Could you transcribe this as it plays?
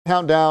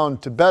Countdown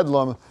to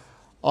Bedlam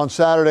on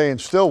Saturday in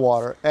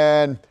Stillwater,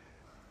 and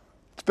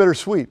it's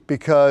bittersweet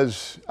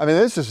because, I mean,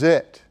 this is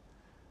it.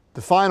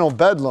 The final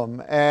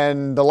Bedlam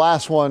and the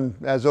last one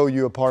as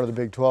OU a part of the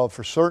Big 12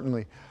 for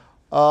certainly.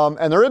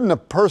 And there isn't a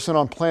person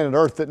on planet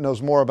Earth that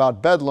knows more about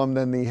Bedlam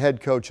than the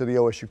head coach of the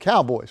OSU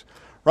Cowboys,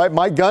 right?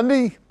 Mike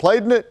Gundy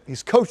played in it.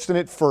 He's coached in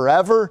it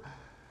forever.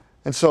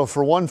 And so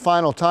for one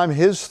final time,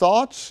 his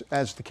thoughts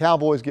as the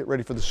Cowboys get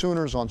ready for the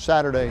Sooners on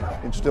Saturday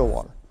in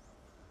Stillwater.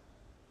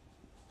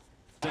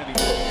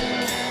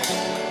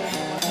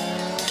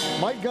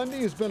 Mike Gundy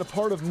has been a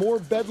part of more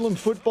Bedlam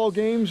football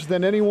games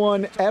than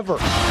anyone ever.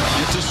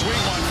 It's a sweet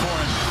one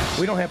for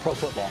him. We don't have pro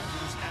football.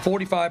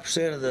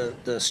 45%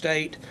 of the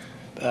state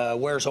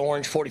wears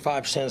orange,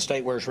 45% of the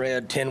state wears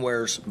red, 10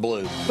 wears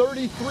blue.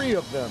 33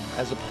 of them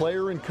as a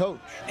player and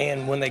coach.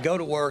 And when they go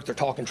to work, they're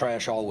talking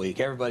trash all week.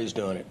 Everybody's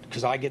doing it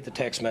because I get the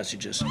text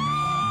messages.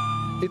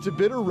 It's a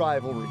bitter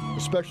rivalry,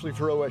 especially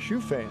for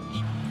OSU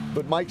fans.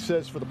 But Mike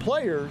says for the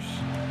players,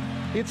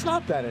 it's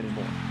not that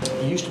anymore.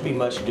 It used to be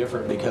much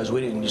different because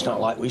we used not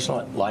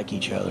like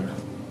each other.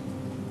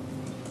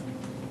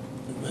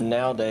 And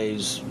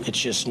nowadays, it's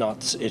just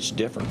not. It's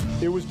different.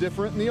 It was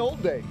different in the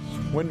old days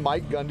when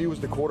Mike Gundy was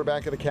the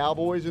quarterback of the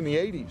Cowboys in the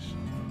 80s,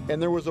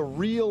 and there was a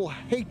real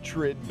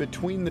hatred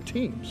between the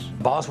teams.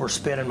 Bosworth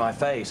spit in my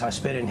face. I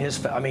spit in his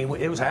face. I mean,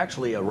 it was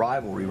actually a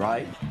rivalry,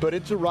 right? But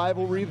it's a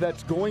rivalry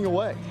that's going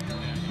away.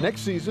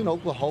 Next season,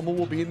 Oklahoma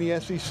will be in the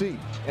SEC,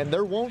 and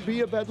there won't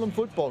be a Bedlam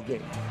football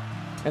game.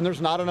 And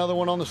there's not another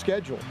one on the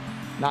schedule,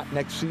 not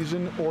next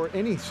season or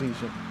any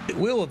season.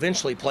 We'll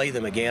eventually play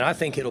them again. I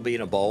think it'll be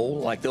in a bowl,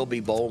 like they'll be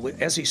bowl.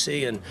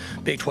 SEC and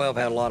Big 12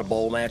 had a lot of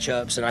bowl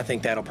matchups, and I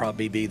think that'll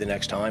probably be the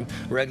next time.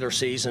 Regular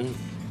season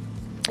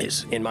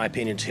is, in my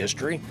opinion, it's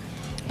history,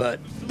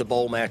 but the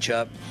bowl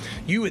matchup,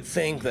 you would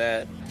think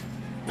that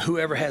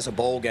whoever has a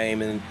bowl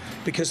game, and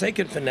because they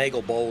can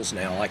finagle bowls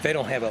now, like they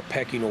don't have a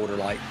pecking order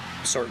like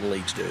certain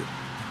leagues do,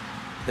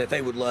 that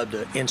they would love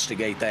to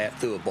instigate that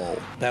through a bowl.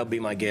 That would be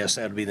my guess.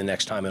 That would be the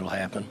next time it'll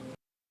happen.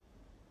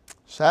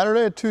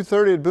 Saturday at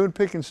 2:30 at Boone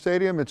Pickens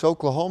Stadium. It's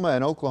Oklahoma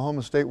and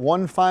Oklahoma State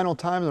one final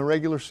time in the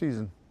regular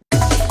season.